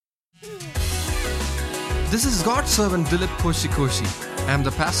This is God's servant Dilip Koshi. I am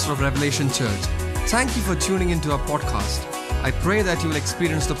the pastor of Revelation Church. Thank you for tuning into our podcast. I pray that you will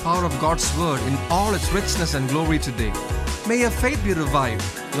experience the power of God's word in all its richness and glory today. May your faith be revived,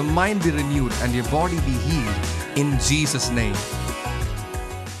 your mind be renewed, and your body be healed in Jesus' name.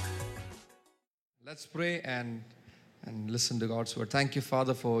 Let's pray and listen to God's word. Thank you,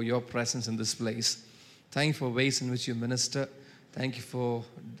 Father, for your presence in this place. Thank you for ways in which you minister. Thank you for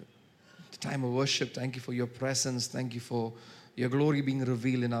the time of worship. Thank you for your presence. Thank you for your glory being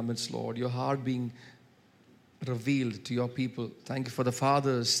revealed in our midst, Lord. Your heart being revealed to your people. Thank you for the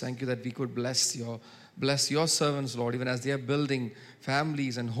fathers. Thank you that we could bless your servants, Lord, even as they are building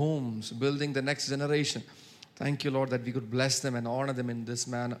families and homes, building the next generation. Thank you, Lord, that we could bless them and honor them in this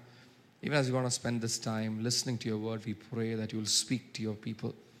manner. Even as we want to spend this time listening to your word, we pray that you will speak to your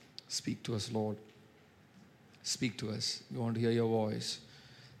people. Speak to us, Lord. Speak to us. We want to hear your voice.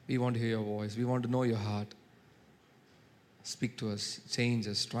 We want to hear your voice. We want to know your heart. Speak to us. Change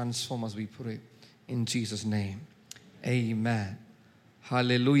us. Transform us, we pray. In Jesus' name. Amen.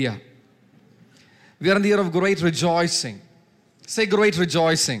 Hallelujah. We are in the year of great rejoicing. Say great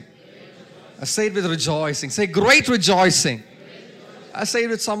rejoicing. Say it with rejoicing. Say great rejoicing. I say it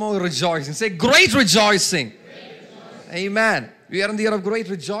with some more rejoicing. Say great rejoicing. Amen. We are in the year of great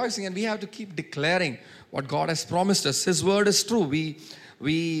rejoicing, and we have to keep declaring what God has promised us. His word is true.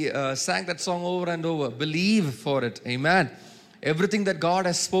 We sang that song over and over. Believe for it. Amen. Everything that God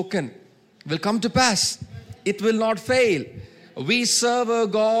has spoken will come to pass. It will not fail. We serve a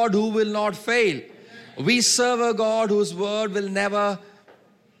God who will not fail. We serve a God whose word will never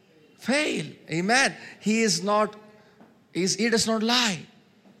fail. Amen. He does not lie.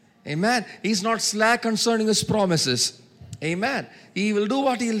 Amen. He's not slack concerning his promises. Amen. He will do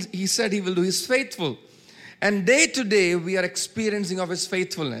what he said he will do. He's faithful. And day to day we are experiencing of his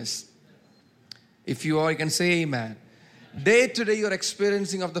faithfulness. If you are, you can say amen. Day to day you are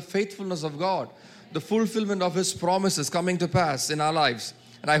experiencing of the faithfulness of God. The fulfillment of his promises coming to pass in our lives.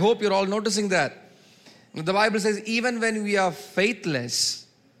 And I hope you're all noticing that. The Bible says even when we are faithless,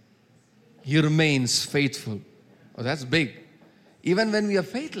 he remains faithful. Oh, that's big. Even when we are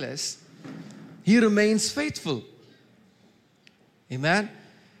faithless, he remains faithful. Amen.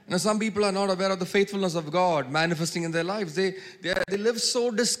 Now, some people are not aware of the faithfulness of God manifesting in their lives. They live so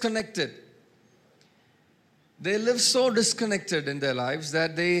disconnected. They live so disconnected in their lives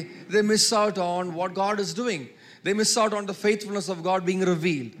that they miss out on what God is doing. They miss out on the faithfulness of God being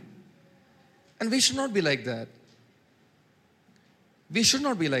revealed. And we should not be like that. We should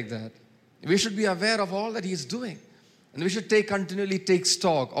not be like that. We should be aware of all that he is doing. And we should continually take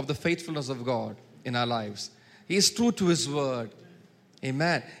stock of the faithfulness of God in our lives. He is true to his word.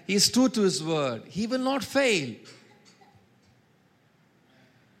 Amen. He is true to his word. He will not fail.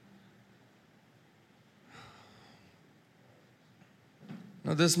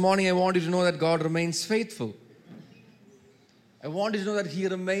 Now this morning I want you to know that God remains faithful. I want you to know that he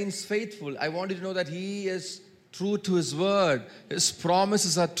remains faithful. I want you to know that he is true to his word. His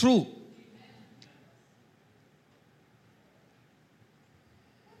promises are true.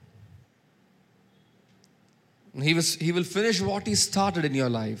 He will finish what he started in your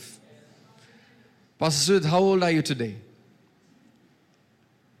life. Pastor Sudhit, how old are you today?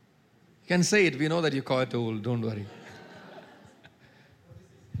 You can say it. We know that you're quite old. Don't worry.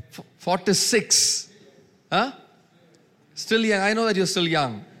 46. Huh? Still young. I know that you're still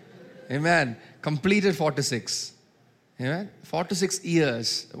young. Amen. Completed 46. Amen. 46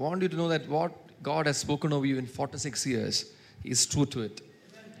 years. I want you to know that what God has spoken over you in 46 years, he is true to it.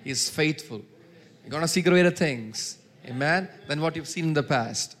 He is faithful. You're going to see greater things, amen, than what you've seen in the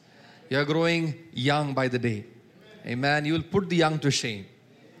past. You're growing young by the day, amen. You will put the young to shame,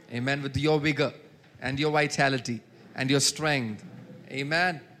 amen, with your vigor and your vitality and your strength,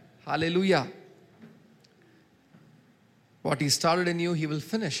 amen. Hallelujah. What he started in you, he will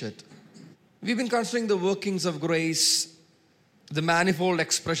finish it. We've been considering the workings of grace, the manifold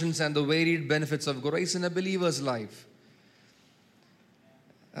expressions and the varied benefits of grace in a believer's life.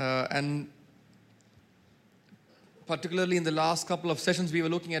 And particularly in the last couple of sessions, we were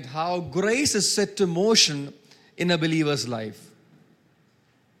looking at how grace is set to motion in a believer's life.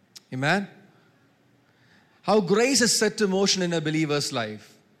 Amen? How grace is set to motion in a believer's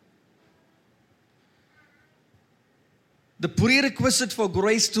life. The prerequisite for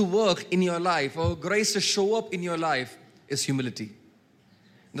grace to work in your life, or grace to show up in your life, is humility.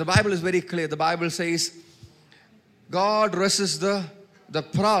 The Bible is very clear. The Bible says, God resists the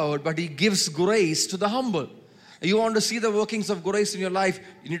proud, but he gives grace to the humble. You want to see the workings of grace in your life,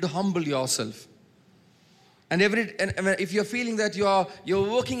 you need to humble yourself. And if you're feeling that you're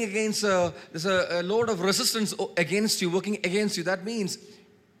working against there's a load of resistance against you, working against you, that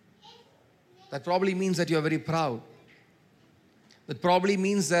probably means that you're very proud. That probably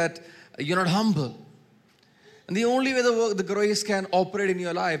means that you're not humble. And the only way the grace can operate in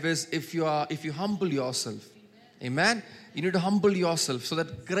your life is if you humble yourself. Amen. You need to humble yourself so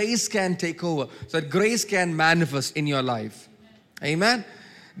that grace can take over, so that grace can manifest in your life. Amen.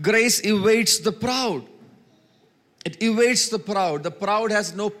 Grace evades the proud. It evades the proud. The proud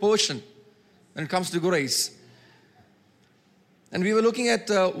has no portion when it comes to grace. And we were looking at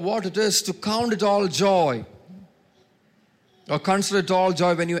what it is to count it all joy, or consider it all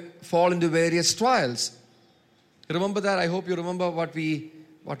joy when you fall into various trials. Remember that? I hope you remember what we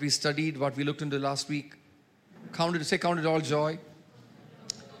studied, what we looked into last week. Count it all joy.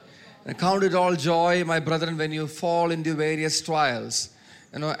 And count it all joy, my brethren, when you fall into various trials.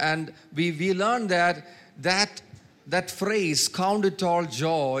 And we learned that phrase, count it all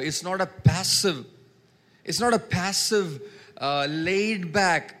joy, is not a passive, laid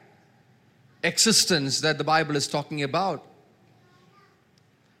back existence that the Bible is talking about.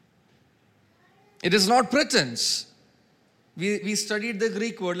 It is not pretense. We studied the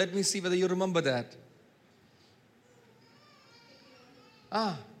Greek word. Let me see whether you remember that.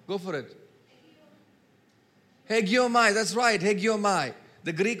 Go for it. Hegiomai, that's right, hegiomai.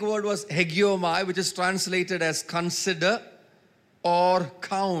 The Greek word was hegiomai, which is translated as consider or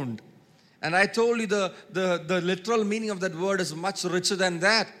count. And I told you the literal meaning of that word is much richer than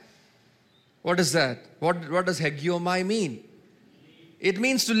that. What is that? What does hegiomai mean? It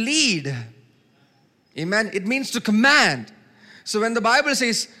means to lead. Amen. It means to command. So when the Bible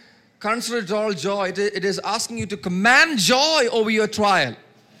says, consider it all joy, it is asking you to command joy over your trial.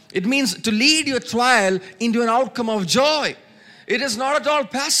 It means to lead your trial into an outcome of joy. It is not at all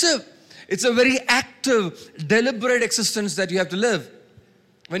passive. It's a very active, deliberate existence that you have to live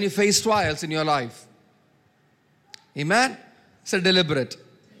when you face trials in your life. Amen? It's a deliberate.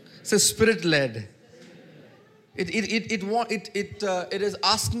 It's a spirit-led. It is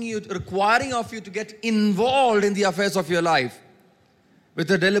asking you, requiring of you to get involved in the affairs of your life with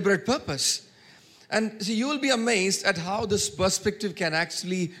a deliberate purpose. And so you will be amazed at how this perspective can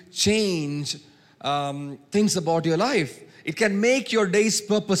actually change things about your life. It can make your days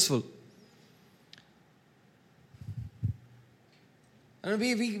purposeful. And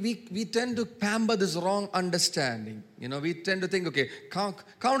we tend to pamper this wrong understanding. We tend to think, okay, count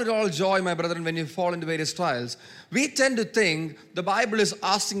it all joy, my brethren, when you fall into various trials. We tend to think the Bible is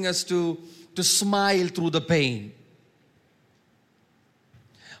asking us to smile through the pain.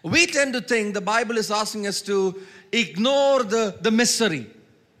 We tend to think the Bible is asking us to ignore the misery.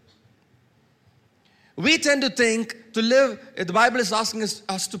 We tend to think the Bible is asking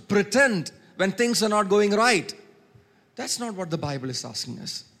us to pretend when things are not going right. That's not what the Bible is asking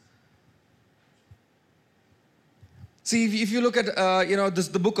us. See, if you look at,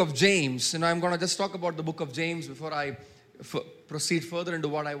 the book of James, I'm going to just talk about the book of James before I proceed further into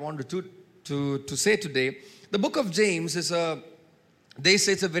what I wanted to say today. The book of James they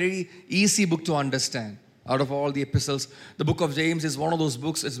say it's a very easy book to understand. Out of all the epistles, the book of James is one of those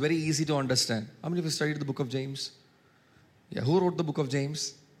books. It's very easy to understand. How many of you studied the book of James? Yeah, who wrote the book of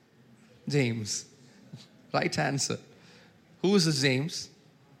James? James. Right answer. Who is this James?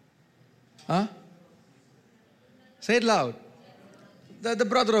 Huh? Say it loud. The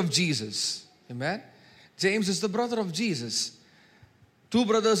brother of Jesus. Amen. James is the brother of Jesus. Two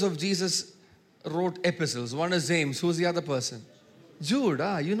brothers of Jesus wrote epistles. One is James. Who's the other person? Jude.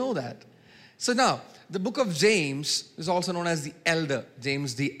 You know that. So now, the book of James is also known as the elder.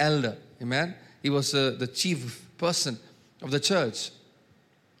 James the elder. Amen. He was the chief person of the church.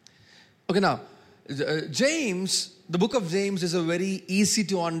 Okay, now, James, the book of James is a very easy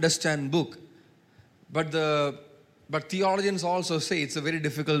to understand book. But theologians also say it's a very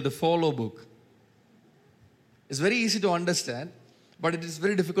difficult to follow book. It's very easy to understand, but it is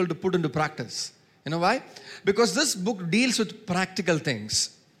very difficult to put into practice. You know why? Because this book deals with practical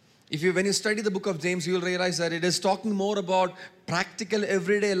things. When you study the book of James, you will realize that it is talking more about practical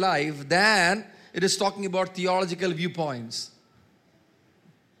everyday life than it is talking about theological viewpoints.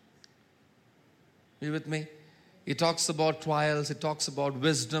 Are you with me? It talks about trials, it talks about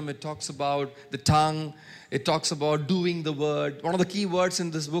wisdom, it talks about the tongue, it talks about doing the word. One of the key words in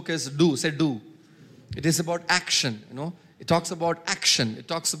this book is do. Say do. It is about action, It talks about action. It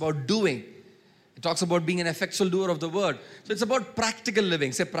talks about doing. It talks about being an effectual doer of the word. So it's about practical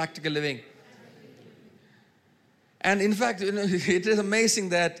living. Say practical living. And in fact, it is amazing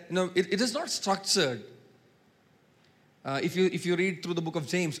that, it is not structured. If you read through the book of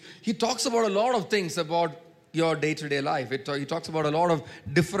James, he talks about a lot of things about your day-to-day life. He talks about a lot of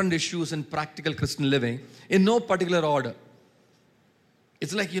different issues in practical Christian living in no particular order.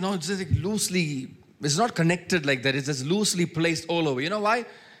 It's like, it's just like loosely, it's not connected like that. It's just loosely placed all over. You know why?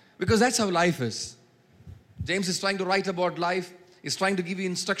 Because that's how life is. James is trying to write about life. He's trying to give you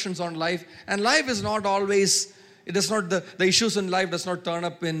instructions on life. And life is not always, it does not, the issues in life does not turn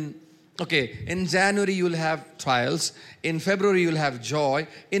up in January you'll have trials. In February you'll have joy.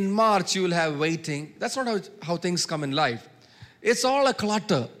 In March you'll have waiting. That's not how things come in life. It's all a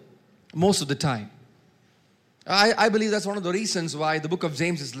clutter most of the time. I believe that's one of the reasons why the book of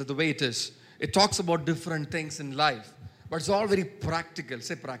James is the way it is. It talks about different things in life. But it's all very practical.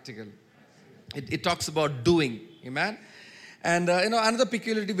 Say practical. It talks about doing. Amen. And another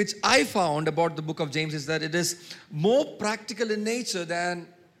peculiarity which I found about the book of James is that it is more practical in nature than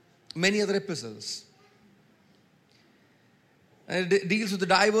many other epistles. And it deals with the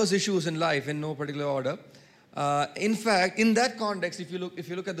diverse issues in life in no particular order. In fact, in that context, if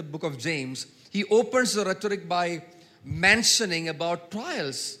you look at the book of James, he opens the rhetoric by mentioning about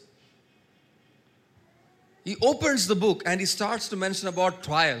trials. He opens the book and he starts to mention about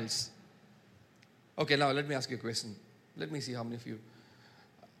trials. Okay, now let me ask you a question. Let me see how many of you.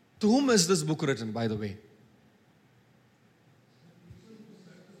 To whom is this book written, by the way?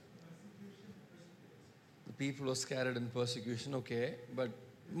 The people who are scattered in persecution, okay. But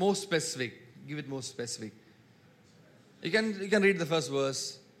more specific. Give it more specific. You can read the first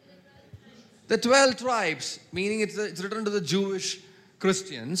verse. The 12 tribes, meaning it's written to the Jewish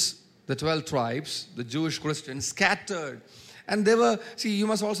Christians. The 12 tribes, the Jewish Christians, scattered. And they were, you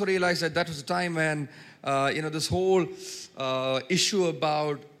must also realize that was a time when, this whole issue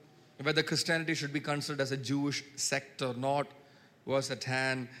about whether Christianity should be considered as a Jewish sect or not was at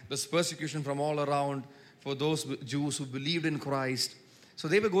hand. There's persecution from all around for those Jews who believed in Christ. So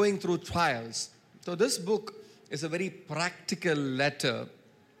they were going through trials. So this book is a very practical letter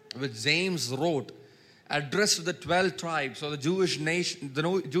which James wrote, addressed to the 12 tribes or the Jewish nation,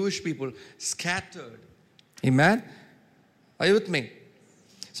 the Jewish people scattered. Amen? Are you with me?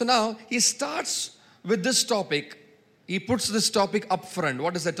 So now he starts with this topic. He puts this topic up front.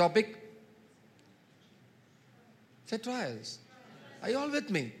 What is the topic? Say trials. Are you all with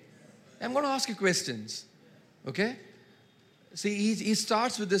me? I'm going to ask you questions. Okay? See, he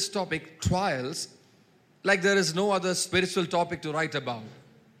starts with this topic, trials, like there is no other spiritual topic to write about.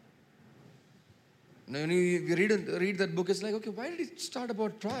 When you read that book, it's like, okay, why did he start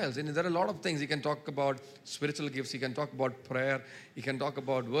about trials? And there are a lot of things. He can talk about spiritual gifts. He can talk about prayer. He can talk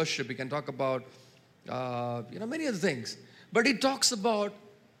about worship. He can talk about, many other things. But he talks about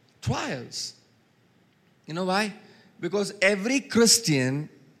trials. You know why? Because every Christian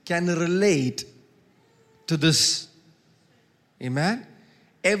can relate to this. Amen?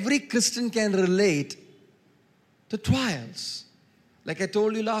 Every Christian can relate to trials. Like I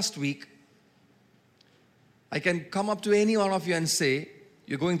told you last week, I can come up to any one of you and say,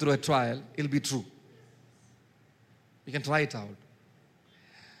 you're going through a trial, it'll be true. You can try it out.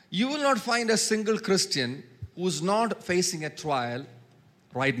 You will not find a single Christian who's not facing a trial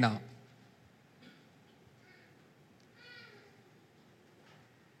right now.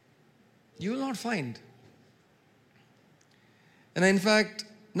 You will not find. And in fact,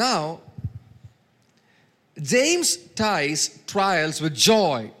 now, James ties trials with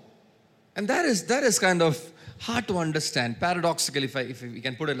joy. And that is kind of hard to understand, paradoxical, if we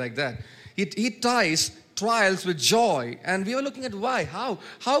can put it like that. He ties trials with joy. And we were looking at why.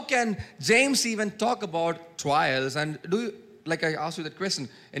 How can James even talk about trials? And like I asked you that question,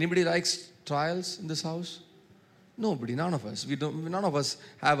 anybody likes trials in this house? Nobody, none of us. None of us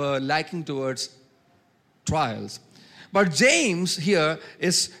have a liking towards trials. But James here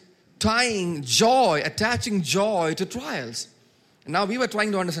is tying joy, attaching joy to trials. Now we were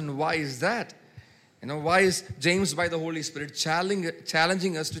trying to understand why is that? Why is James by the Holy Spirit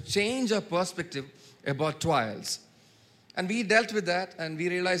challenging us to change our perspective about trials? And we dealt with that and we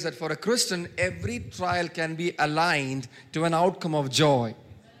realized that for a Christian, every trial can be aligned to an outcome of joy.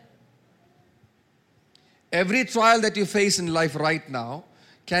 Every trial that you face in life right now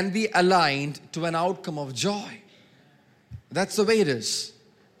can be aligned to an outcome of joy. That's the way it is.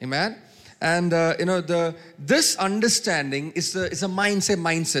 Amen? And this understanding is a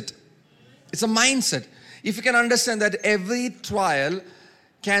mindset. It's a mindset. If you can understand that every trial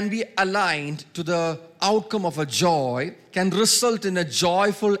can be aligned to the outcome of a joy, can result in a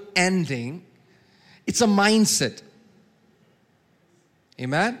joyful ending, it's a mindset.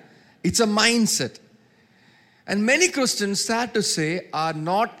 Amen? It's a mindset. And many Christians, sad to say, are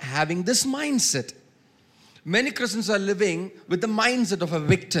not having this mindset. Many Christians are living with the mindset of a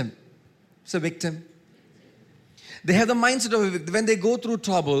victim. It's a victim. They have the mindset of when they go through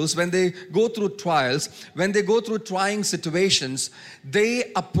troubles, when they go through trials, when they go through trying situations,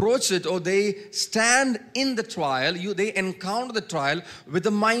 they approach it, or they stand in the trial, they encounter the trial with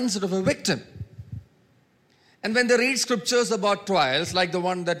the mindset of a victim. And when they read scriptures about trials, like the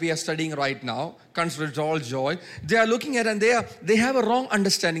one that we are studying right now, consider it all joy, they are looking at and they have a wrong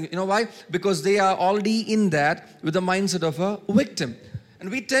understanding. You know why? Because they are already in that with the mindset of a victim. And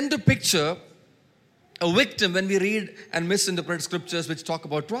we tend to picture a victim when we read and misinterpret scriptures which talk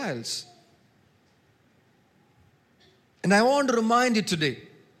about trials. And I want to remind you today,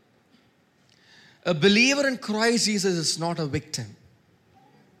 a believer in Christ Jesus is not a victim.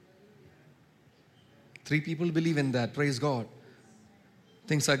 3 people believe in that. Praise God.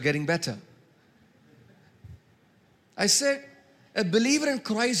 Things are getting better. I said, a believer in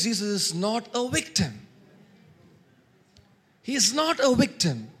Christ Jesus is not a victim. He is not a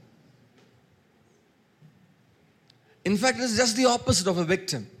victim. In fact, it's just the opposite of a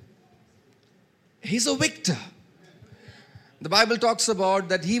victim. He's a victor. The Bible talks about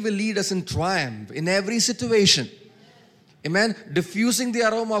that He will lead us in triumph in every situation. Amen. Diffusing the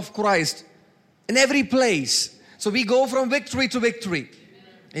aroma of Christ in every place. So we go from victory to victory.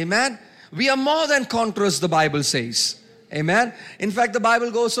 Amen. We are more than conquerors, the Bible says. Amen. In fact, the Bible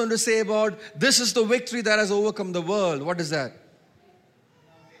goes on to say about this is the victory that has overcome the world. What is that?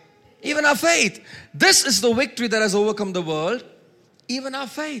 Even our faith. This is the victory that has overcome the world. Even our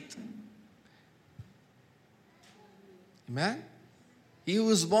faith. Amen. He who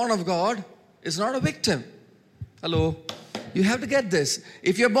is born of God is not a victim. Hello. You have to get this.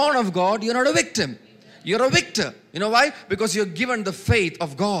 If you're born of God, you're not a victim. You're a victor. You know why? Because you're given the faith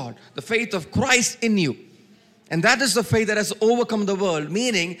of God, the faith of Christ in you. And that is the faith that has overcome the world.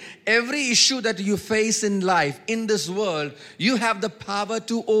 Meaning, every issue that you face in life, in this world, you have the power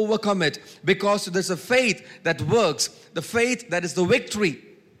to overcome it. Because there's a faith that works. The faith that is the victory.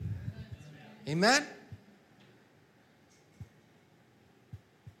 Amen?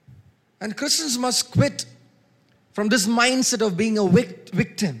 And Christians must quit from this mindset of being a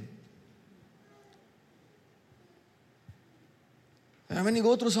victim. And when you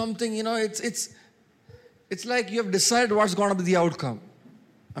go through something, you know, it's like you have decided what's going to be the outcome.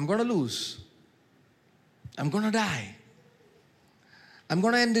 I'm going to lose. I'm going to die. I'm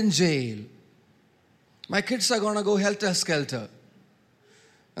going to end in jail. My kids are going to go helter-skelter.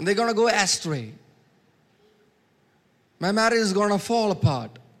 And they're going to go astray. My marriage is going to fall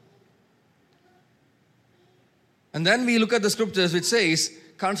apart. And then we look at the scriptures which says,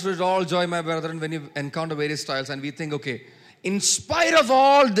 consider it all joy, my brethren, when you encounter various trials. And we think, okay, in spite of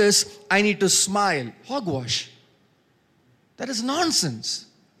all this, I need to smile. Hogwash. That is nonsense.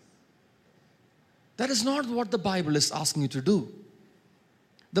 That is not what the Bible is asking you to do.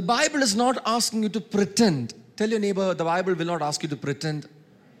 The Bible is not asking you to pretend. Tell your neighbor, the Bible will not ask you to pretend.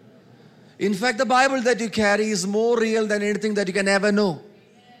 In fact, the Bible that you carry is more real than anything that you can ever know.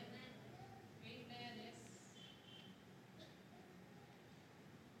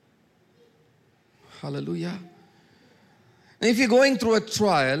 Hallelujah. If you're going through a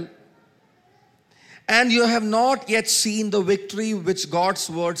trial and you have not yet seen the victory which God's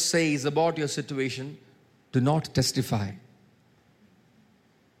word says about your situation, do not testify.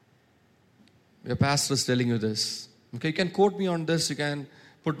 Your pastor is telling you this. Okay, you can quote me on this. You can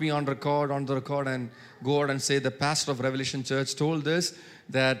put me on the record, and go out and say the pastor of Revelation Church told this,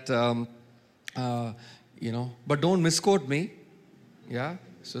 that, but don't misquote me. Yeah,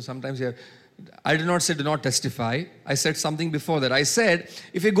 so sometimes you have... I did not say do not testify. I said something before that. I said,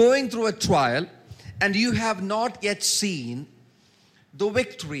 if you're going through a trial and you have not yet seen the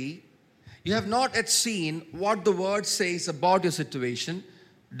victory, you have not yet seen what the word says about your situation,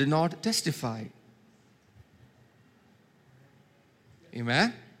 do not testify.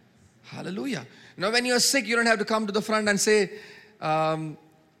 Amen? Hallelujah. Now when you're sick, you don't have to come to the front and say, I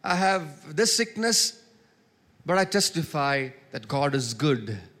have this sickness, but I testify that God is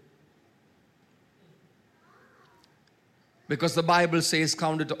good. Because the Bible says,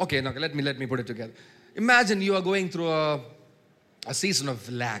 count it. Okay, now let me put it together. Imagine you are going through a season of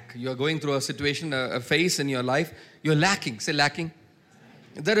lack. You are going through a situation, a phase in your life. You're lacking. Say lacking.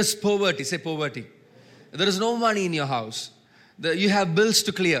 There is poverty. Say poverty. There is no money in your house. You have bills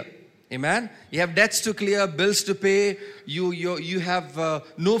to clear. Amen. You have debts to clear, bills to pay. You have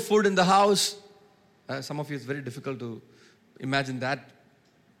no food in the house. Some of you, it's very difficult to imagine that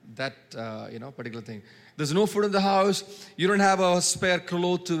particular thing. There's no food in the house. You don't have a spare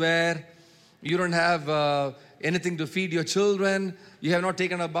cloth to wear. You don't have anything to feed your children. You have not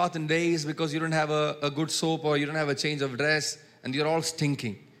taken a bath in days because you don't have a good soap, or you don't have a change of dress, and you're all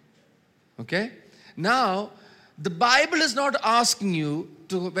stinking. Okay? Now, The Bible is not asking you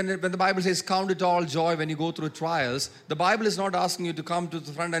to, when the Bible says count it all joy when you go through trials, the Bible is not asking you to come to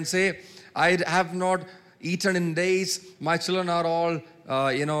the front and say, I have not eaten in days, my children are all,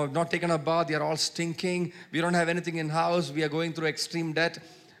 not taken a bath, they are all stinking, we don't have anything in house, we are going through extreme debt.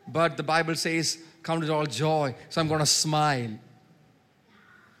 But the Bible says, count it all joy, so I'm going to smile.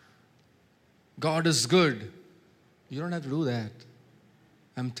 God is good. You don't have to do that.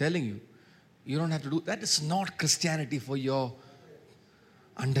 I'm telling you. You don't have to do that. Is not Christianity for your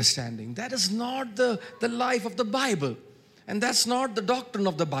understanding. That is not the life of the Bible. And that's not the doctrine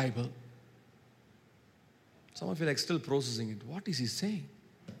of the Bible. Some of you are like still processing it. What is he saying?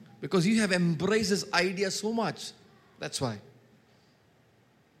 Because you have embraced this idea so much. That's why.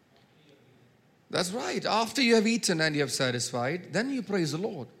 That's right. After you have eaten and you have satisfied, then you praise the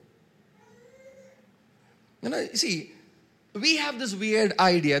Lord. See, we have this weird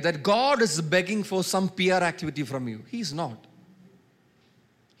idea that God is begging for some PR activity from you. He's not.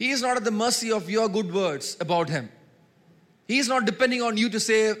 He is not at the mercy of your good words about Him. He is not depending on you to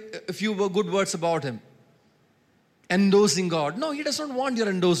say a few good words about Him. Endorsing God. No, He does not want your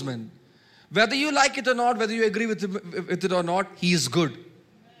endorsement. Whether you like it or not, whether you agree with it or not, He is good.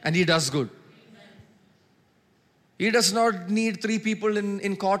 And He does good. He does not need 3 people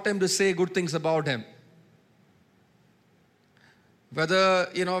in court time to say good things about Him. Whether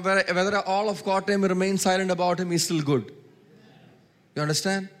all of court time remain silent about Him, He's still good. You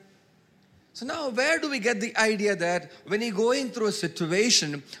understand? So now where do we get the idea that when you're going through a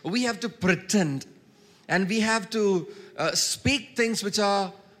situation, we have to pretend and we have to speak things which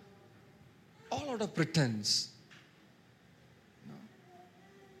are all out of pretense?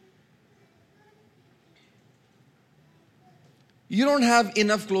 You don't have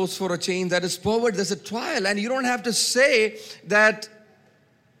enough clothes for a change. That is forward. There's a trial. And you don't have to say that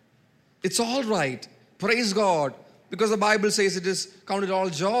it's all right. Praise God. Because the Bible says it is counted all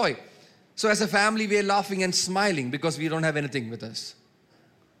joy. So as a family, we are laughing and smiling because we don't have anything with us.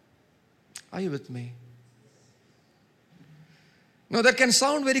 Are you with me? Now that can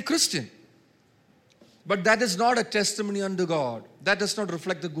sound very Christian. But that is not a testimony unto God. That does not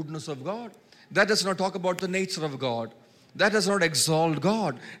reflect the goodness of God. That does not talk about the nature of God. That does not exalt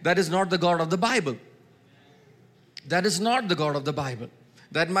God. That is not the God of the Bible. That is not the God of the Bible.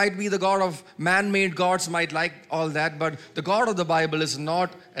 That might be the God of man-made gods, might like all that, but the God of the Bible is not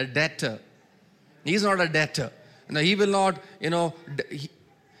a debtor. He's not a debtor. He will not,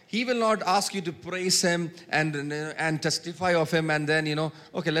 He will not ask you to praise Him and testify of Him and then,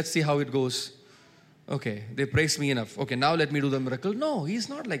 okay, let's see how it goes. Okay, they praised me enough. Okay, now let me do the miracle. No, He's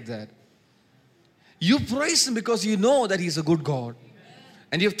not like that. You praise Him because you know that He's a good God.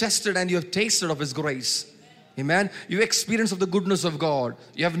 And you've tested and you have tasted of His grace. Amen. You've experienced of the goodness of God.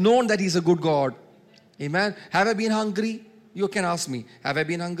 You have known that He's a good God. Amen. Have I been hungry? You can ask me. Have I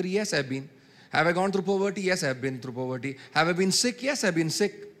been hungry? Yes, I've been. Have I gone through poverty? Yes, I've been through poverty. Have I been sick? Yes, I've been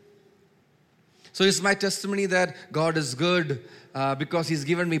sick. So it's my testimony that God is good because He's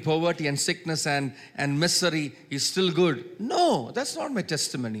given me poverty and sickness and misery. He's still good. No, that's not my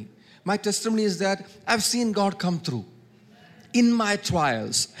testimony. My testimony is that I've seen God come through in my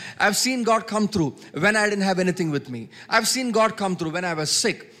trials. I've seen God come through when I didn't have anything with me. I've seen God come through when I was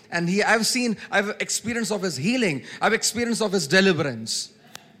sick. And I've experienced of His healing. I've experienced of His deliverance.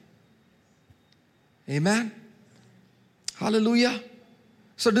 Amen. Hallelujah.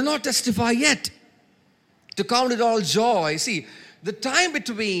 So do not testify yet. To count it all joy. See, the time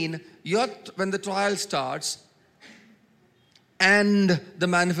between when the trial starts and the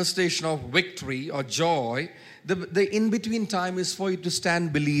manifestation of victory or joy, the in-between time is for you to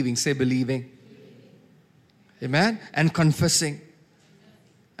stand believing. Say believing. Amen. And confessing.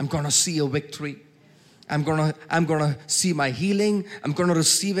 I'm going to see a victory. I'm going to see my healing. I'm going to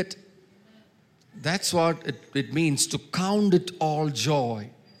receive it. That's what it means to count it all joy.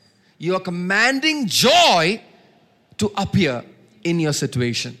 You are commanding joy to appear in your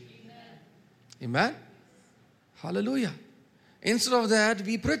situation. Amen. Hallelujah. Instead of that,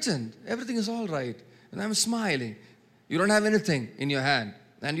 we pretend everything is all right. And I'm smiling. You don't have anything in your hand.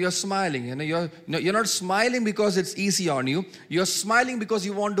 And you're smiling. You're not smiling because it's easy on you. You're smiling because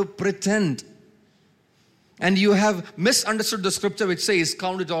you want to pretend. And you have misunderstood the scripture which says,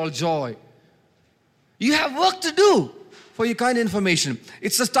 count it all joy. You have work to do for your kind information.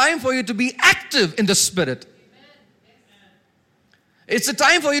 It's a time for you to be active in the Spirit. It's a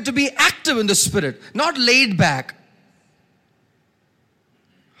time for you to be active in the Spirit, not laid back.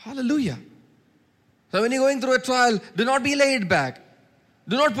 Hallelujah. So when you're going through a trial, do not be laid back.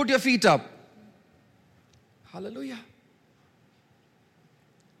 Do not put your feet up. Hallelujah.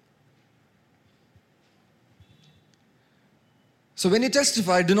 So when you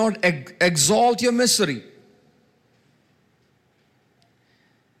testify, do not exalt your misery.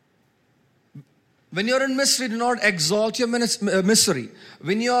 When you're in misery, do not exalt your misery.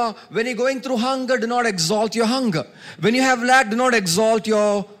 When you're going through hunger, do not exalt your hunger. When you have lack, do not exalt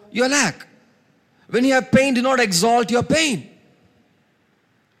your lack. When you have pain, do not exalt your pain.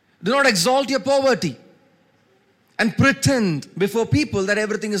 Do not exalt your poverty and pretend before people that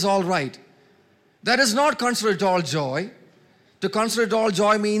everything is all right. That is not consider it all joy. To consider it all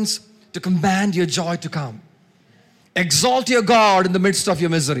joy means to command your joy to come. Exalt your God in the midst of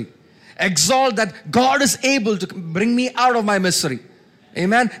your misery. Exalt that God is able to bring me out of my misery.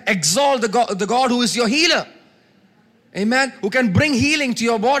 Amen. Exalt the God who is your healer. Amen. Who can bring healing to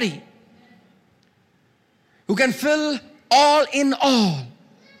your body. Who can fill all in all.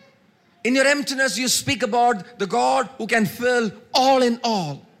 In your emptiness, you speak about the God who can fill all in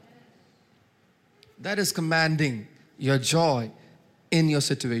all. That is commanding your joy in your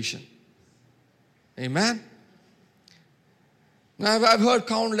situation. Amen. Now, I've heard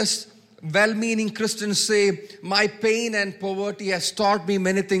countless well-meaning Christians say, my pain and poverty has taught me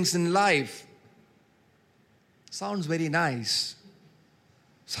many things in life. Sounds very nice.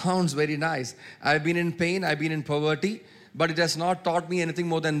 Sounds very nice. I've been in pain, I've been in poverty, but it has not taught me anything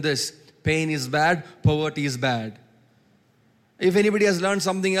more than this. Pain is bad, poverty is bad. If anybody has learned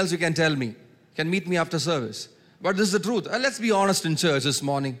something else, you can tell me. You can meet me after service. But this is the truth. Let's be honest in church this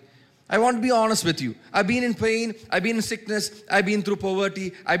morning. I want to be honest with you. I've been in pain, I've been in sickness, I've been through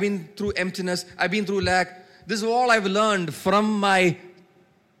poverty, I've been through emptiness, I've been through lack. This is all I've learned from my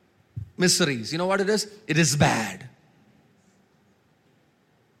miseries. You know what it is? It is bad.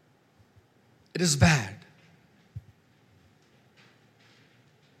 It is bad.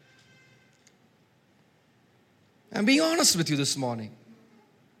 I'm being honest with you this morning.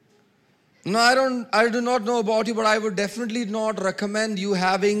 No, I do not know about you, but I would definitely not recommend you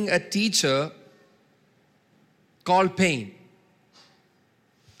having a teacher called pain.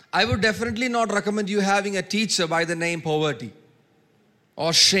 I would definitely not recommend you having a teacher by the name poverty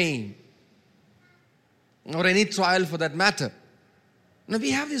or shame or any trial for that matter. Now we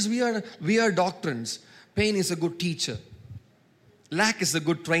have these weird doctrines. Pain is a good teacher. Lack is a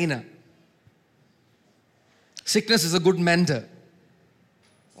good trainer. Sickness is a good mentor.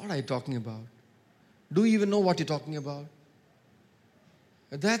 What are you talking about? Do you even know what you're talking about?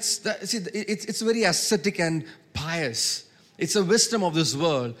 It's very ascetic and pious. It's a wisdom of this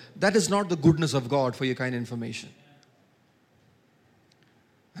world. That is not the goodness of God for your kind of information.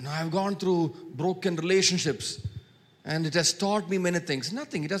 And I've gone through broken relationships and it has taught me many things.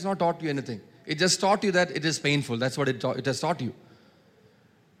 Nothing. It has not taught you anything. It just taught you that it is painful. That's what it has taught you.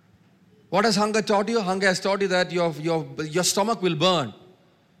 What has hunger taught you? Hunger has taught you that your stomach will burn.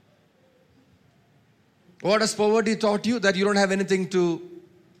 What has poverty taught you? That you don't have anything to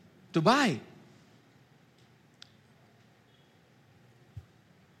buy.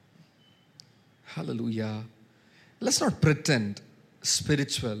 Hallelujah. Let's not pretend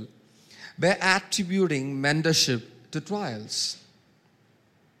spiritual by attributing mentorship to trials.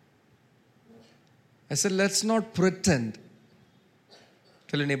 I said, let's not pretend.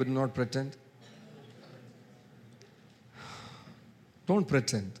 Tell your neighbor, do not pretend. Don't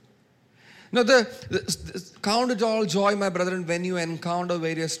pretend. Now, count it all joy, my brethren, when you encounter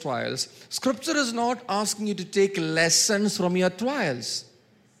various trials. Scripture is not asking you to take lessons from your trials.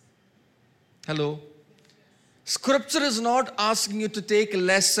 Hello? Scripture is not asking you to take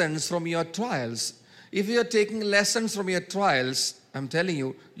lessons from your trials. If you are taking lessons from your trials, I'm telling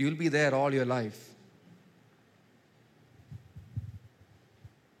you, you'll be there all your life.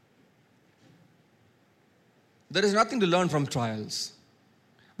 There is nothing to learn from trials.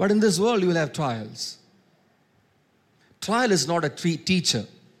 But in this world, you will have trials. Trial is not a teacher.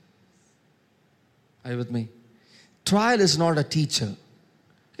 Are you with me? Trial is not a teacher.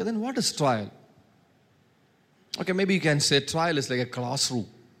 Okay, then what is trial? Okay, maybe you can say trial is like a classroom.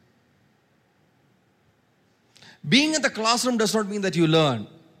 Being in the classroom does not mean that you learn.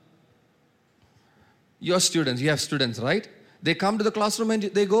 Your students, you have students, right? They come to the classroom and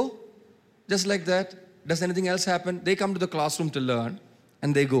they go. Just like that. Does anything else happen? They come to the classroom to learn.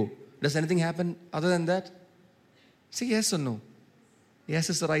 And they go. Does anything happen other than that? Say yes or no.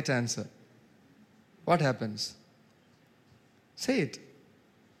 Yes is the right answer. What happens? Say it.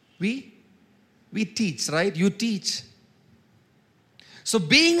 We teach, right? You teach. So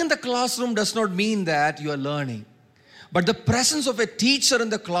being in the classroom does not mean that you are learning. But the presence of a teacher in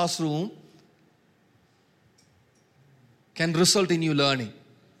the classroom can result in you learning.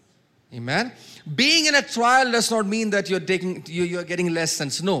 Amen. Being in a trial does not mean that you're getting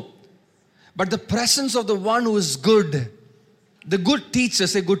lessons. No. But the presence of the one who is good The good teacher,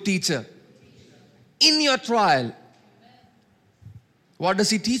 say good teacher. In your trial, what does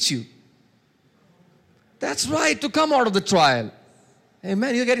he teach you? That's right, to come out of the trial.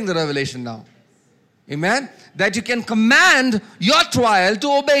 Amen. You're getting the revelation now. Amen. That you can command your trial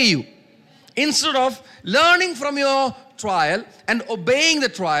to obey you. Instead of learning from your trial and obeying the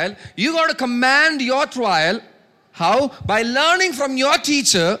trial, you got to command your trial. How? By learning from your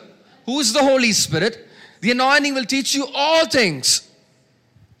teacher, who is the Holy Spirit. The anointing will teach you all things.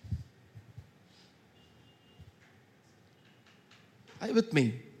 Are you with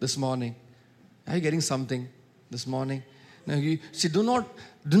me this morning? Are you getting something this morning? Now you see, do not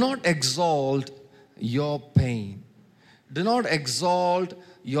exalt your pain. Do not exalt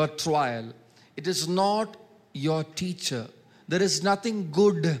your trial. It is not your teacher. There is nothing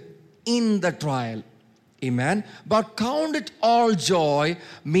good in the trial. Amen. But count it all joy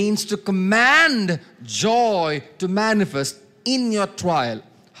means to command joy to manifest in your trial.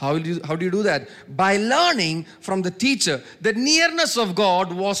 How do you do that? By learning from the teacher. The nearness of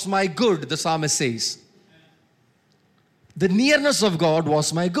God was my good, the psalmist says. The nearness of God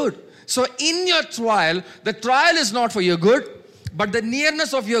was my good. So in your trial, the trial is not for your good, but the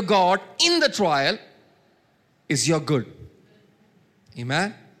nearness of your God in the trial is your good.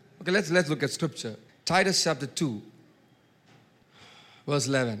 Amen? Okay, let's look at scripture. Titus chapter 2, verse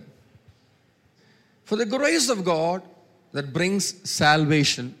 11. For the grace of God that brings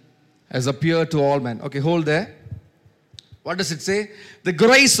salvation has appeared to all men. Okay, hold there. What does it say? The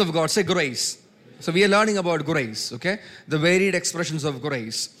grace of God. Say grace. So we are learning about grace, okay? The varied expressions of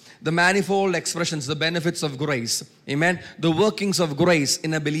grace. The manifold expressions, the benefits of grace. Amen? The workings of grace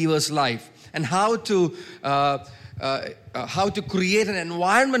in a believer's life. And how to create an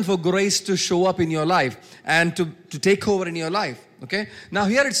environment for grace to show up in your life and to take over in your life. Okay? Now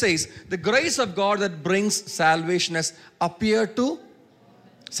here it says, the grace of God that brings salvation has appeared to,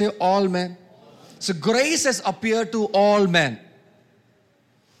 say, all men. So grace has appeared to all men.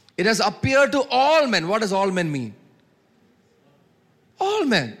 It has appeared to all men. What does all men mean? All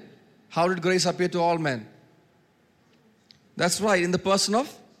men. How did grace appear to all men? That's right, in the person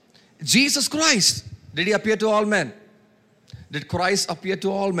of Jesus Christ. Did he appear to all men? Did Christ appear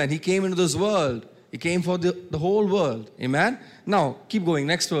to all men? He came into this world. He came for the whole world. Amen? Now, keep going.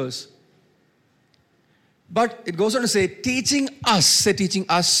 Next verse. But it goes on to say, teaching us. Say, teaching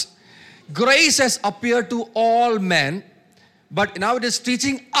us. Grace has appeared to all men. But now it is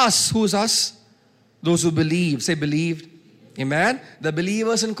teaching us. Who's us? Those who believe. Say, believed. Amen? The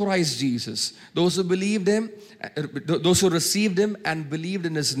believers in Christ Jesus. Those who believed him. Those who received him and believed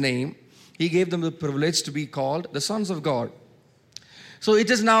in his name. He gave them the privilege to be called the sons of God. So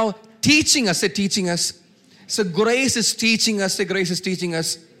it is now teaching us. Say, teaching us. So grace is teaching us. Say, grace is teaching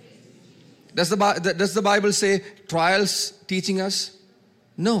us. Does the Bible say trials teaching us?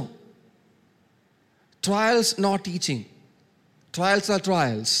 No. Trials not teaching. Trials are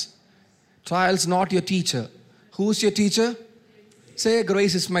trials. Trials not your teacher. Who's your teacher? Say,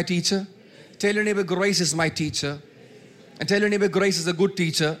 grace is my teacher. Tell your neighbor, grace is my teacher. And tell your neighbor, grace is a good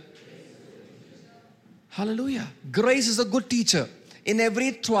teacher. Hallelujah. Grace is a good teacher. In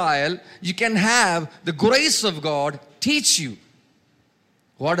every trial, you can have the grace of God teach you.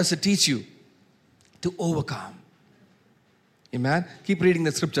 What does it teach you? To overcome. Amen. Keep reading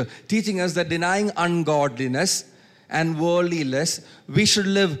the scripture. Teaching us that denying ungodliness and worldliness, we should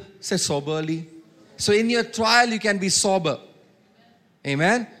live, say, soberly. So in your trial, you can be sober.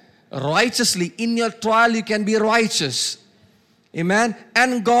 Amen. Righteously. In your trial, you can be righteous. Amen.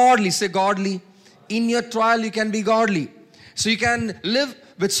 And godly. Say, godly. In your trial, you can be godly. So you can live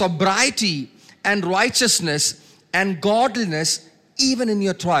with sobriety and righteousness and godliness even in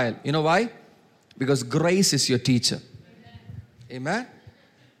your trial. You know why? Because grace is your teacher. Amen.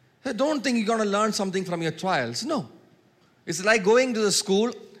 Don't think you're going to learn something from your trials. No. It's like going to the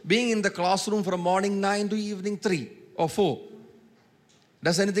school, being in the classroom from morning 9 to evening 3 or 4.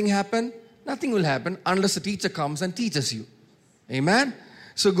 Does anything happen? Nothing will happen unless the teacher comes and teaches you. Amen.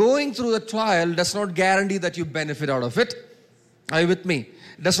 So going through the trial does not guarantee that you benefit out of it. Are you with me?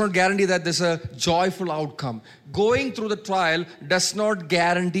 It does not guarantee that there's a joyful outcome. Going through the trial does not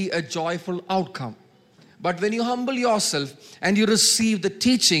guarantee a joyful outcome. But when you humble yourself and you receive the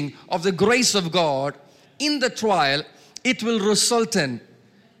teaching of the grace of God in the trial, it will result in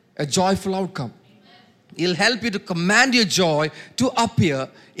a joyful outcome. It'll help you to command your joy to appear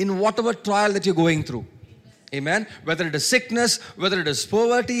in whatever trial that you're going through. Amen. Whether it is sickness, whether it is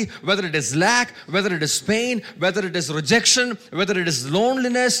poverty, whether it is lack, whether it is pain, whether it is rejection, whether it is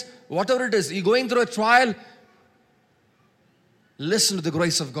loneliness, whatever it is, you're going through a trial, listen to the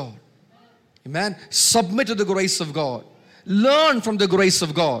grace of God. Amen. Submit to the grace of God. Learn from the grace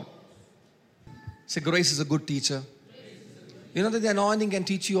of God. Say, grace is a good teacher. You know that the anointing can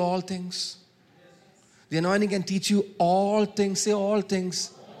teach you all things. The anointing can teach you all things. Say all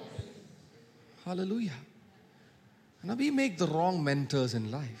things. Hallelujah. Now we make the wrong mentors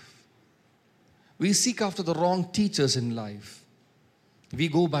in life. We seek after the wrong teachers in life. We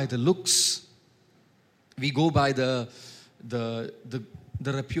go by the looks. We go by the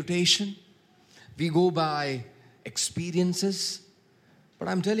reputation. We go by experiences. But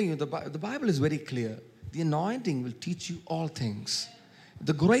I'm telling you, the Bible is very clear. The anointing will teach you all things.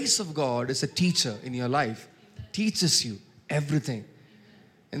 The grace of God is a teacher in your life. Teaches you everything.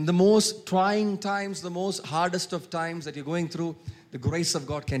 In the most trying times, the most hardest of times that you're going through, the grace of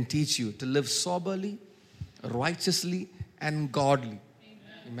God can teach you to live soberly, righteously, and godly.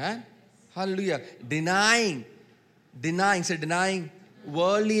 Amen. Hallelujah. Denying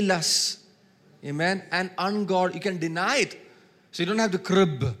worldly lusts. Amen. And ungod, you can deny it. So you don't have to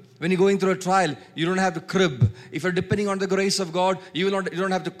crib. When you're going through a trial, you don't have to crib. If you're depending on the grace of God, you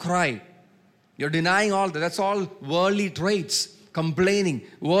don't have to cry. You're denying all that. That's all worldly traits. Complaining,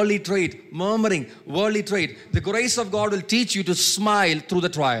 worldly trait. Murmuring, worldly trait. The grace of God will teach you to smile through the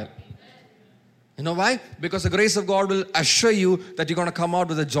trial. You know why? Because the grace of God will assure you that you're going to come out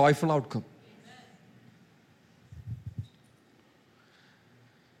with a joyful outcome.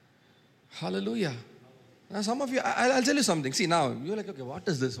 Hallelujah. Now some of you, I'll tell you something. See, now you're like, okay, what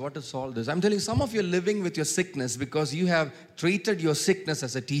is this? What is all this? I'm telling you, some of you are living with your sickness because you have treated your sickness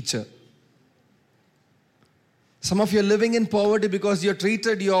as a teacher. Some of you are living in poverty because you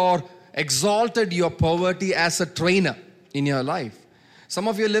have exalted your poverty as a trainer in your life. Some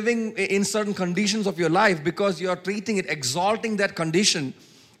of you are living in certain conditions of your life because you are treating it, exalting that condition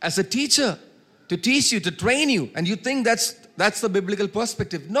as a teacher to teach you, to train you. And you think that's the biblical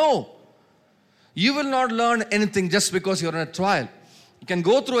perspective. No. You will not learn anything just because you're in a trial. You can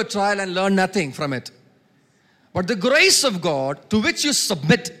go through a trial and learn nothing from it. But the grace of God to which you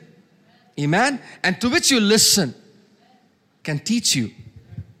submit, amen, and to which you listen can teach you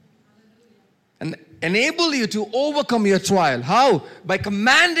and enable you to overcome your trial. How? By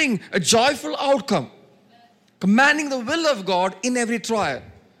commanding a joyful outcome. Commanding the will of God in every trial.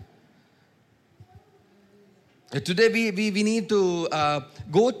 Today we need to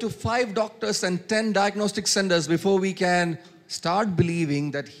go to 5 doctors and 10 diagnostic centers before we can start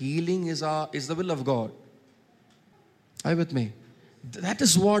believing that healing is the will of God. Are you with me? That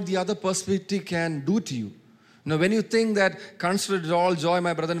is what the other perspective can do to you. Now, when you think that consider it all joy,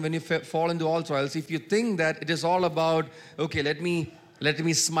 my brother, when you fall into all trials, if you think that it is all about, okay, let me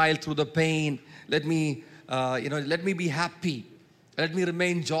smile through the pain, let me be happy. Let me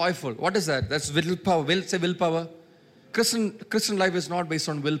remain joyful. What is that? That's willpower. Say willpower. Christian life is not based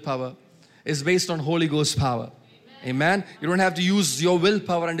on willpower. It's based on Holy Ghost power. Amen. You don't have to use your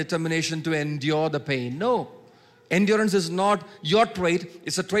willpower and determination to endure the pain. No. Endurance is not your trait.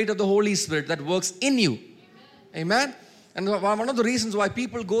 It's a trait of the Holy Spirit that works in you. Amen. And one of the reasons why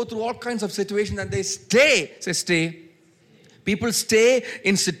people go through all kinds of situations and they stay. People stay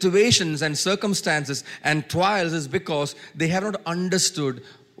in situations and circumstances and trials is because they have not understood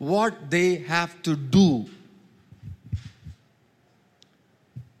what they have to do.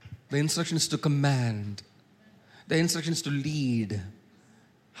 The instruction is to command. The instruction is to lead.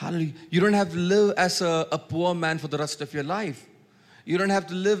 Hallelujah. You don't have to live as a poor man for the rest of your life. You don't have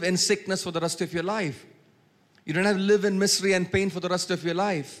to live in sickness for the rest of your life. You don't have to live in misery and pain for the rest of your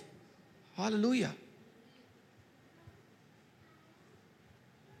life. Hallelujah.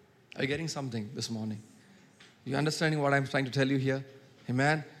 Are you getting something this morning? You understanding what I'm trying to tell you here?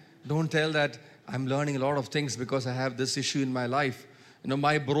 Amen. Don't tell that I'm learning a lot of things because I have this issue in my life.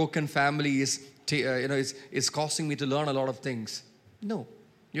 My broken family is causing me to learn a lot of things. No.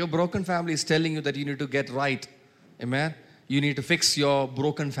 Your broken family is telling you that you need to get right. Amen. You need to fix your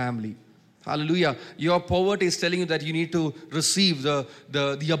broken family. Hallelujah. Your poverty is telling you that you need to receive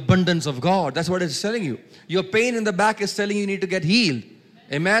the abundance of God. That's what it's telling you. Your pain in the back is telling you need to get healed.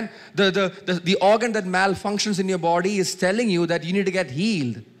 Amen. The organ that malfunctions in your body is telling you that you need to get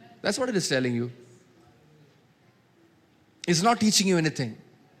healed. That's what it is telling you. It's not teaching you anything.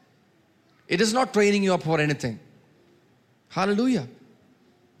 It is not training you up for anything. Hallelujah.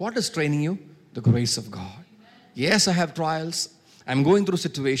 What is training you? The grace of God. Yes, I have trials. I'm going through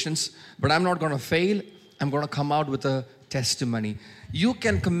situations, but I'm not going to fail. I'm going to come out with a testimony. You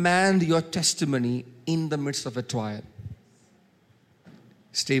can command your testimony in the midst of a trial.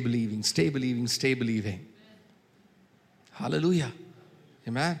 Stay believing, stay believing, stay believing. Hallelujah.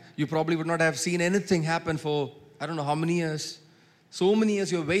 Amen. You probably would not have seen anything happen for, I don't know how many years. So many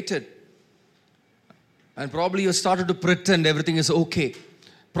years you have waited. And probably you started to pretend everything is okay.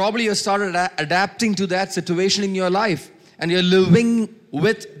 Probably you started adapting to that situation in your life. And you're living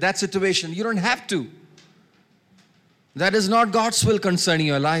with that situation. You don't have to. That is not God's will concerning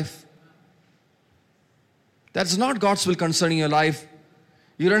your life. That's not God's will concerning your life.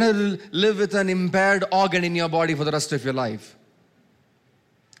 You don't have to live with an impaired organ in your body for the rest of your life.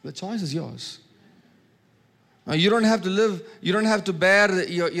 The choice is yours. You don't have to live, you don't have to bear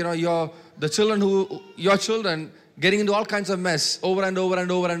your children getting into all kinds of mess over and over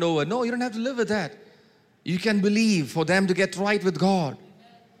and over and over. No, you don't have to live with that. You can believe for them to get right with God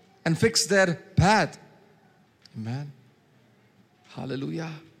and fix their path. Amen. Hallelujah.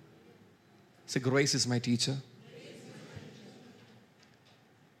 Say, grace is my teacher.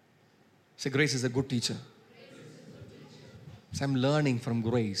 Say, grace is a good teacher. So I'm learning from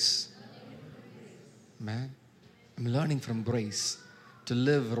grace. Man, I'm learning from grace to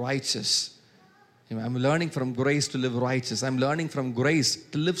live righteous. I'm learning from grace to live righteous. I'm learning from grace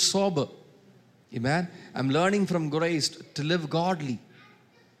to live sober. Amen. I'm learning from grace to live godly.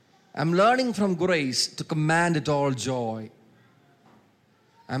 I'm learning from grace to command it all joy.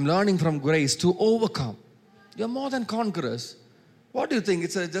 I'm learning from grace to overcome. You're more than conquerors. What do you think?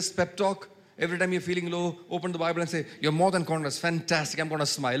 It's just pep talk? Every time you're feeling low, open the Bible and say, you're more than conquerors. Fantastic, I'm going to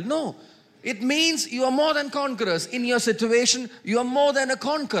smile. No. It means you are more than conquerors. In your situation, you are more than a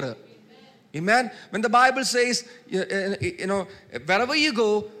conqueror. Amen. When the Bible says, wherever you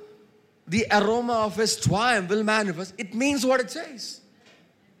go, the aroma of His triumph will manifest. It means what it says.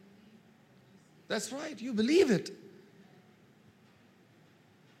 That's right. You believe it.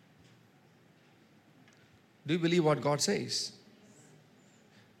 Do you believe what God says?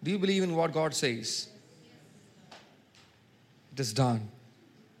 Do you believe in what God says? It is done.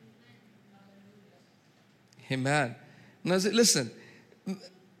 Amen. Now listen.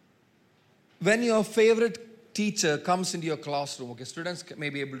 When your favorite teacher comes into your classroom, okay, students may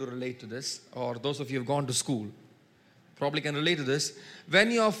be able to relate to this, or those of you who have gone to school probably can relate to this.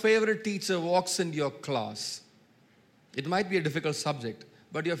 When your favorite teacher walks into your class, it might be a difficult subject,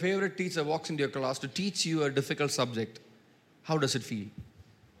 but your favorite teacher walks into your class to teach you a difficult subject. How does it feel?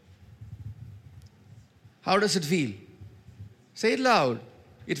 How does it feel? Say it loud.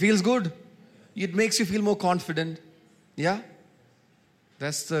 It feels good. It makes you feel more confident. Yeah?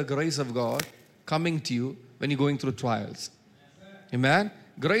 That's the grace of God coming to you when you're going through trials. Amen?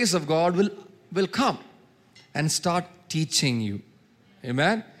 Grace of God will come and start teaching you.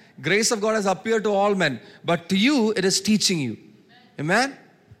 Amen? Grace of God has appeared to all men, but to you it is teaching you. Amen?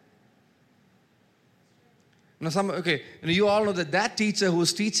 Now you all know that teacher who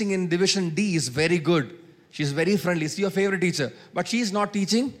is teaching in division D is very good. She's very friendly. It's your favorite teacher. But she's not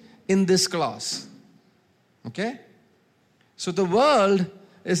teaching in this class. Okay? So the world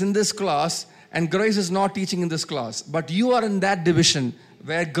is in this class and grace is not teaching in this class. But you are in that division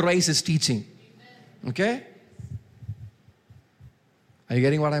where grace is teaching. Okay? Are you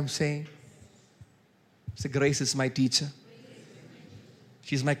getting what I'm saying? So grace is my teacher.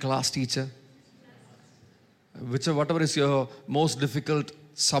 She's my class teacher. Whatever is your most difficult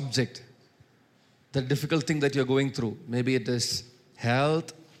subject, the difficult thing that you're going through, maybe it is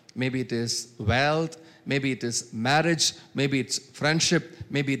health, maybe it is wealth, maybe it is marriage, maybe it's friendship,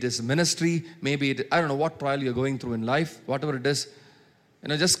 maybe it is ministry, I don't know what trial you're going through in life, whatever it is,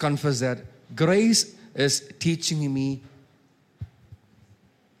 just confess that grace is teaching me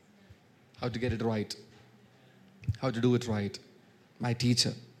how to get it right, how to do it right. My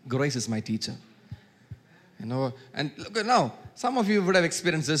teacher. Grace is my teacher. And look now, some of you would have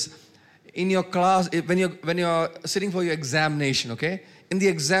experienced this in your class, when you're sitting for your examination, okay? In the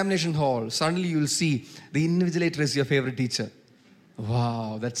examination hall, suddenly you'll see the invigilator is your favorite teacher.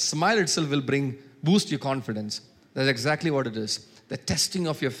 Wow, that smile itself will boost your confidence. That's exactly what it is. The testing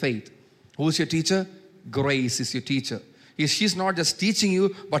of your faith. Who's your teacher? Grace is your teacher. She's not just teaching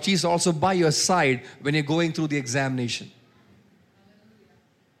you, but she's also by your side when you're going through the examination.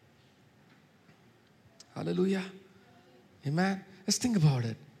 Hallelujah. Amen. Let's think about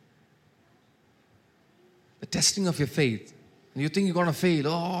it. The testing of your faith. And you think you're going to fail.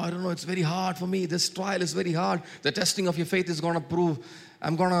 Oh, I don't know, it's very hard for me. This trial is very hard. The testing of your faith is going to prove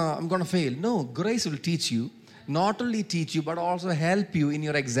I'm going to fail. No, grace will teach you. Not only teach you, but also help you in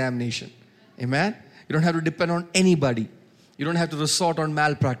your examination. Amen? You don't have to depend on anybody. You don't have to resort on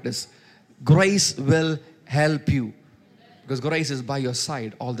malpractice. Grace will help you. Because grace is by your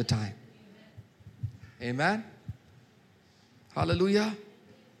side all the time. Amen? Hallelujah.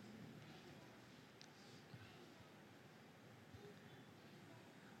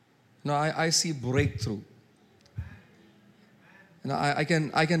 Now I see breakthrough. I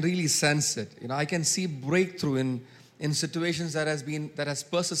can really sense it. I can see breakthrough in situations that has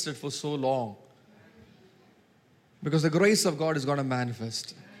persisted for so long. Because the grace of God is going to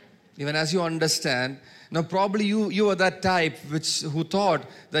manifest. Even as you understand, now probably you are that type who thought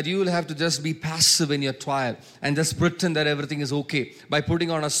that you will have to just be passive in your trial and just pretend that everything is okay by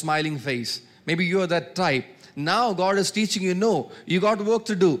putting on a smiling face. Maybe you are that type. Now God is teaching you, no, you got work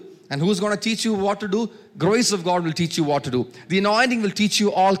to do. And who's going to teach you what to do? Grace of God will teach you what to do. The anointing will teach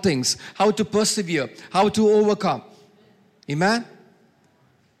you all things, how to persevere, how to overcome. Amen?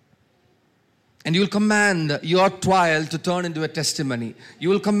 And you will command your trial to turn into a testimony. You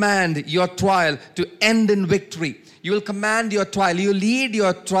will command your trial to end in victory. You will command your trial. You will lead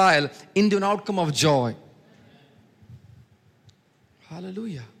your trial into an outcome of joy.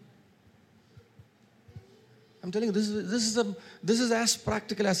 Hallelujah. I'm telling you, this is as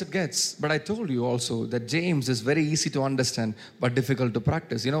practical as it gets. But I told you also that James is very easy to understand but difficult to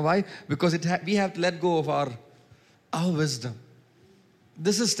practice. You know why? Because we have to let go of our wisdom.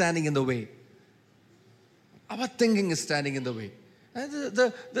 This is standing in the way. Our thinking is standing in the way. And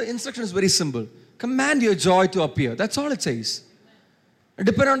the instruction is very simple. Command your joy to appear. That's all it says.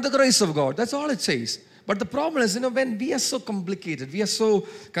 Depend on the grace of God. That's all it says. But the problem is, when we are so complicated, we are so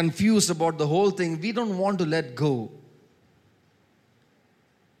confused about the whole thing, we don't want to let go.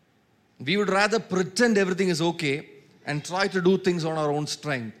 We would rather pretend everything is okay and try to do things on our own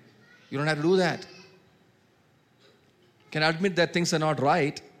strength. You don't have to do that. You can admit that things are not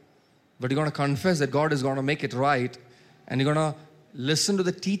right, but you're going to confess that God is going to make it right, and you're going to listen to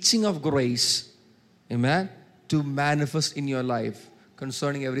the teaching of grace, amen, to manifest in your life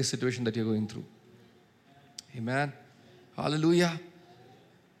concerning every situation that you're going through. Amen. Hallelujah.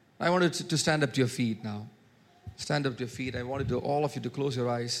 I wanted to stand up to your feet now. Stand up to your feet. I wanted all of you to close your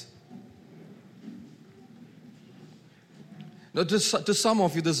eyes. Now, to some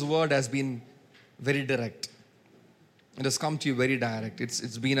of you, this word has been very direct. It has come to you very direct.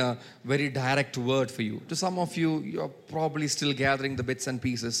 It's been a very direct word for you. To some of you, you're probably still gathering the bits and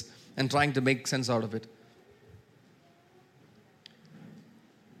pieces and trying to make sense out of it.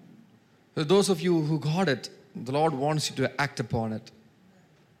 For those of you who got it, the Lord wants you to act upon it.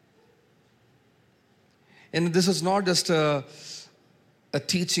 And this is not just a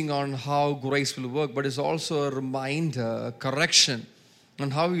teaching on how grace will work, but it's also a reminder, a correction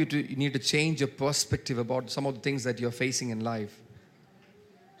on how you need to change your perspective about some of the things that you're facing in life.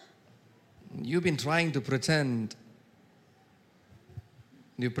 You've been trying to pretend.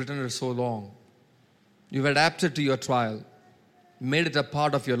 You've pretended so long. You've adapted to your trial, made it a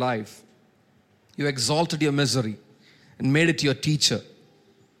part of your life. You exalted your misery and made it your teacher.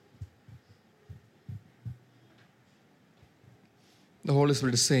 The Holy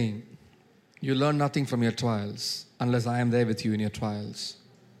Spirit is saying, you learn nothing from your trials unless I am there with you in your trials.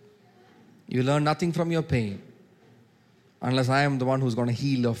 You learn nothing from your pain unless I am the one who's going to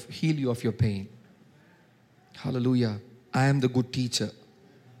heal you of your pain. Hallelujah. I am the good teacher.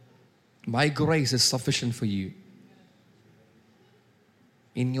 My grace is sufficient for you.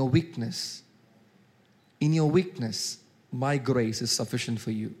 In your weakness, my grace is sufficient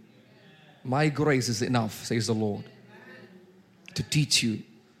for you. My grace is enough, says the Lord, to teach you,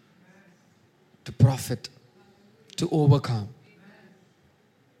 to profit, to overcome,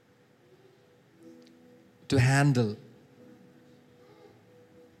 to handle,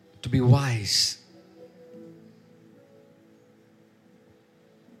 to be wise.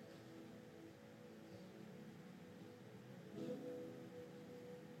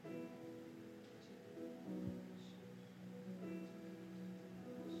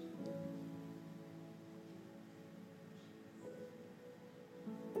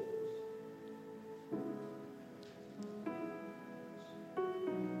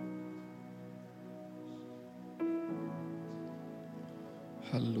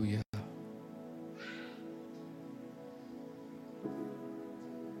 Hallelujah.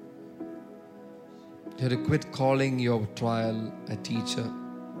 You have to quit calling your trial a teacher.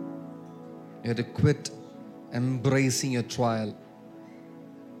 You have to quit embracing your trial.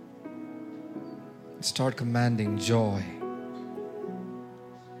 Start commanding joy.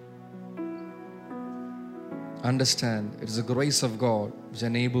 Understand, it is the grace of God which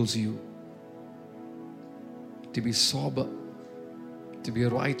enables you to be sober, to be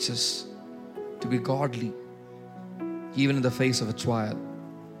righteous, to be godly, even in the face of a trial.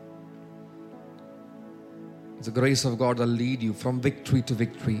 It's the grace of God that will lead you from victory to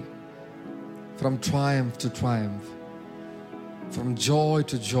victory, from triumph to triumph, from joy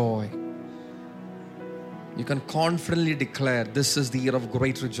to joy. You can confidently declare, this is the year of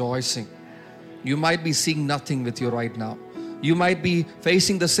great rejoicing. You might be seeing nothing with you right now. You might be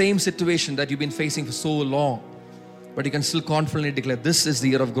facing the same situation that you've been facing for so long, but you can still confidently declare, this is the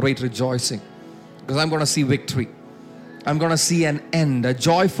year of great rejoicing, because I'm going to see victory. I'm going to see an end, a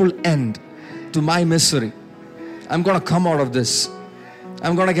joyful end to my misery. I'm going to come out of this.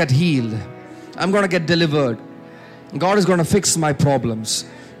 I'm going to get healed. I'm going to get delivered. God is going to fix my problems.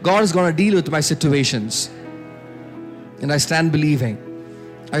 God is going to deal with my situations. And I stand believing.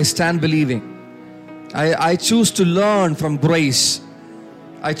 I stand believing. I choose to learn from grace.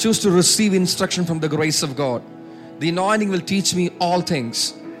 I choose to receive instruction from the grace of God. The anointing will teach me all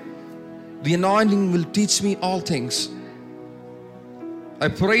things. The anointing will teach me all things. I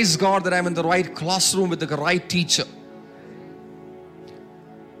praise God that I'm in the right classroom with the right teacher.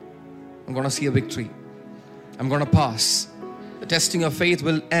 I'm going to see a victory. I'm going to pass. The testing of faith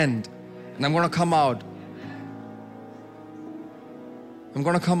will end. And I'm going to come out. I'm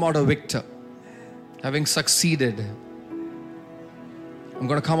going to come out a victor. Having succeeded. I'm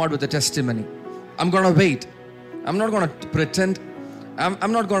going to come out with a testimony. I'm going to wait. I'm not going to pretend.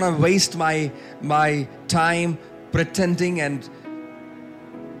 I'm not going to waste my time pretending and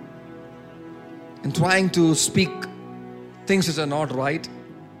trying to speak things which are not right.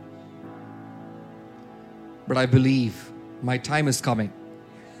 But I believe my time is coming.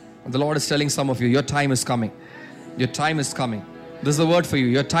 And the Lord is telling some of you, your time is coming. Your time is coming. This is the word for you.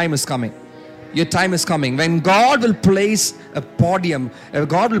 Your time is coming. Your time is coming. When God will place a podium,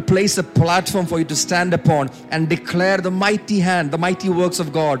 God will place a platform for you to stand upon and declare the mighty hand, the mighty works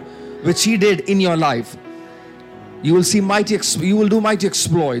of God, which He did in your life. You will see you will do mighty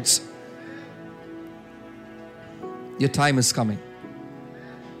exploits. Your time is coming.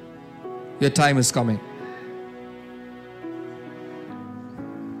 Your time is coming.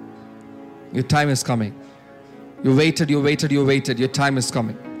 Your time is coming. You waited. Your time is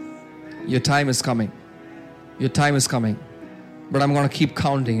coming. Your time is coming. Your time is coming. But I'm going to keep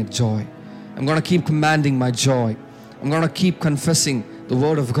counting it joy. I'm going to keep commanding my joy. I'm going to keep confessing the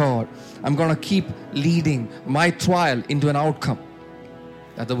word of God. I'm going to keep leading my trial into an outcome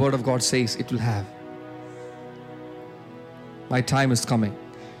that the word of God says it will have. My time is coming.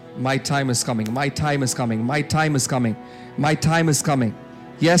 My time is coming. My time is coming. My time is coming. My time is coming.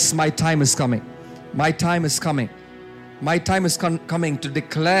 Yes, my time is coming. My time is coming. My time is coming to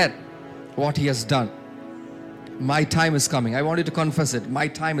declare what He has done. My time is coming. I want you to confess it. My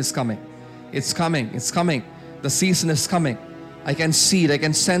time is coming. It's coming. It's coming. The season is coming. I can see it. I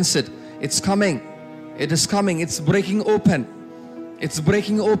can sense it. It's coming. It is coming. It's breaking open. It's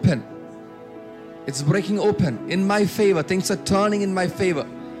breaking open. It's breaking open in my favor. Things are turning in my favor.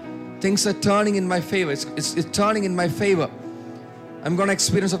 Things are turning in my favor. It's turning in my favor. I'm going to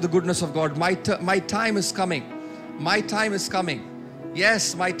experience of the goodness of God. My time is coming. My time is coming.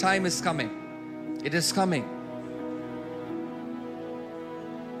 Yes, my time is coming. It is coming.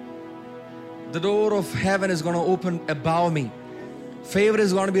 The door of heaven is going to open above me. Favor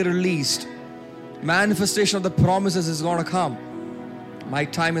is going to be released. Manifestation of the promises is going to come. My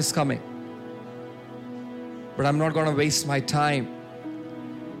time is coming. But I'm not going to waste my time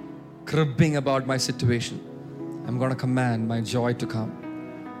cribbing about my situation. I'm going to command my joy to come.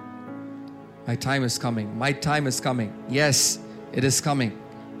 My time is coming. My time is coming. Yes, it is coming.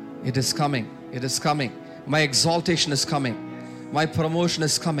 It is coming. It is coming. My exaltation is coming. My promotion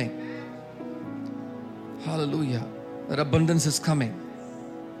is coming. Hallelujah. That abundance is coming.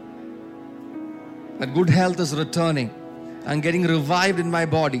 That good health is returning. I'm getting revived in my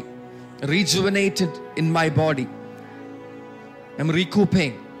body. Rejuvenated in my body. I'm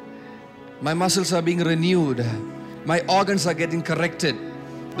recouping. My muscles are being renewed. My organs are getting corrected.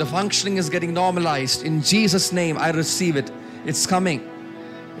 The functioning is getting normalized. In Jesus' name, I receive it. It's coming.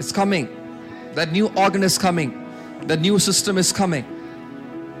 It's coming. That new organ is coming. The new system is coming.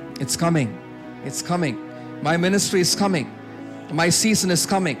 It's coming. It's coming. My ministry is coming. My season is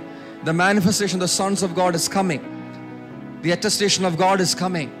coming. The manifestation of the sons of God is coming. The attestation of God is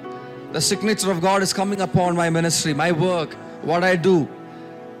coming. The signature of God is coming upon my ministry, my work, what I do.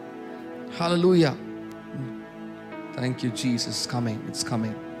 Hallelujah. Thank you, Jesus. It's coming. It's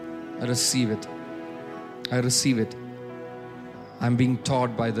coming. I receive it. I receive it. I'm being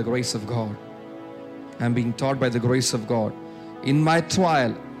taught by the grace of God. I'm being taught by the grace of God. In my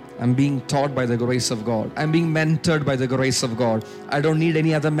trial, I'm being taught by the grace of God. I'm being mentored by the grace of God. I don't need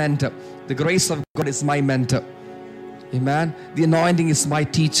any other mentor. The grace of God is my mentor. Amen. The anointing is my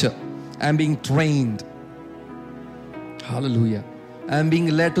teacher. I'm being trained. Hallelujah. I'm being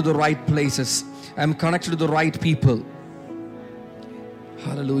led to the right places. I'm connected to the right people.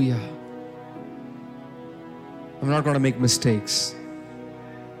 Hallelujah. I'm not going to make mistakes.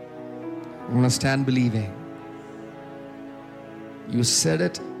 I'm going to stand believing. You said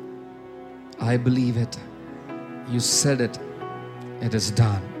it. I believe it. You said it. It is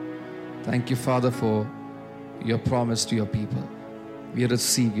done. Thank you, Father, for your promise to your people. We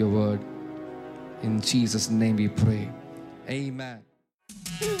receive your word. In Jesus' name we pray. Amen.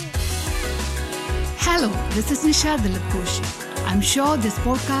 Hello, this is Nisha Dilip Koshi. I'm sure this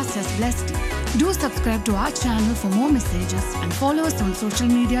podcast has blessed you. Do subscribe to our channel for more messages and follow us on social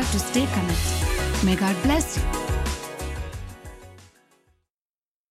media to stay connected. May God bless you.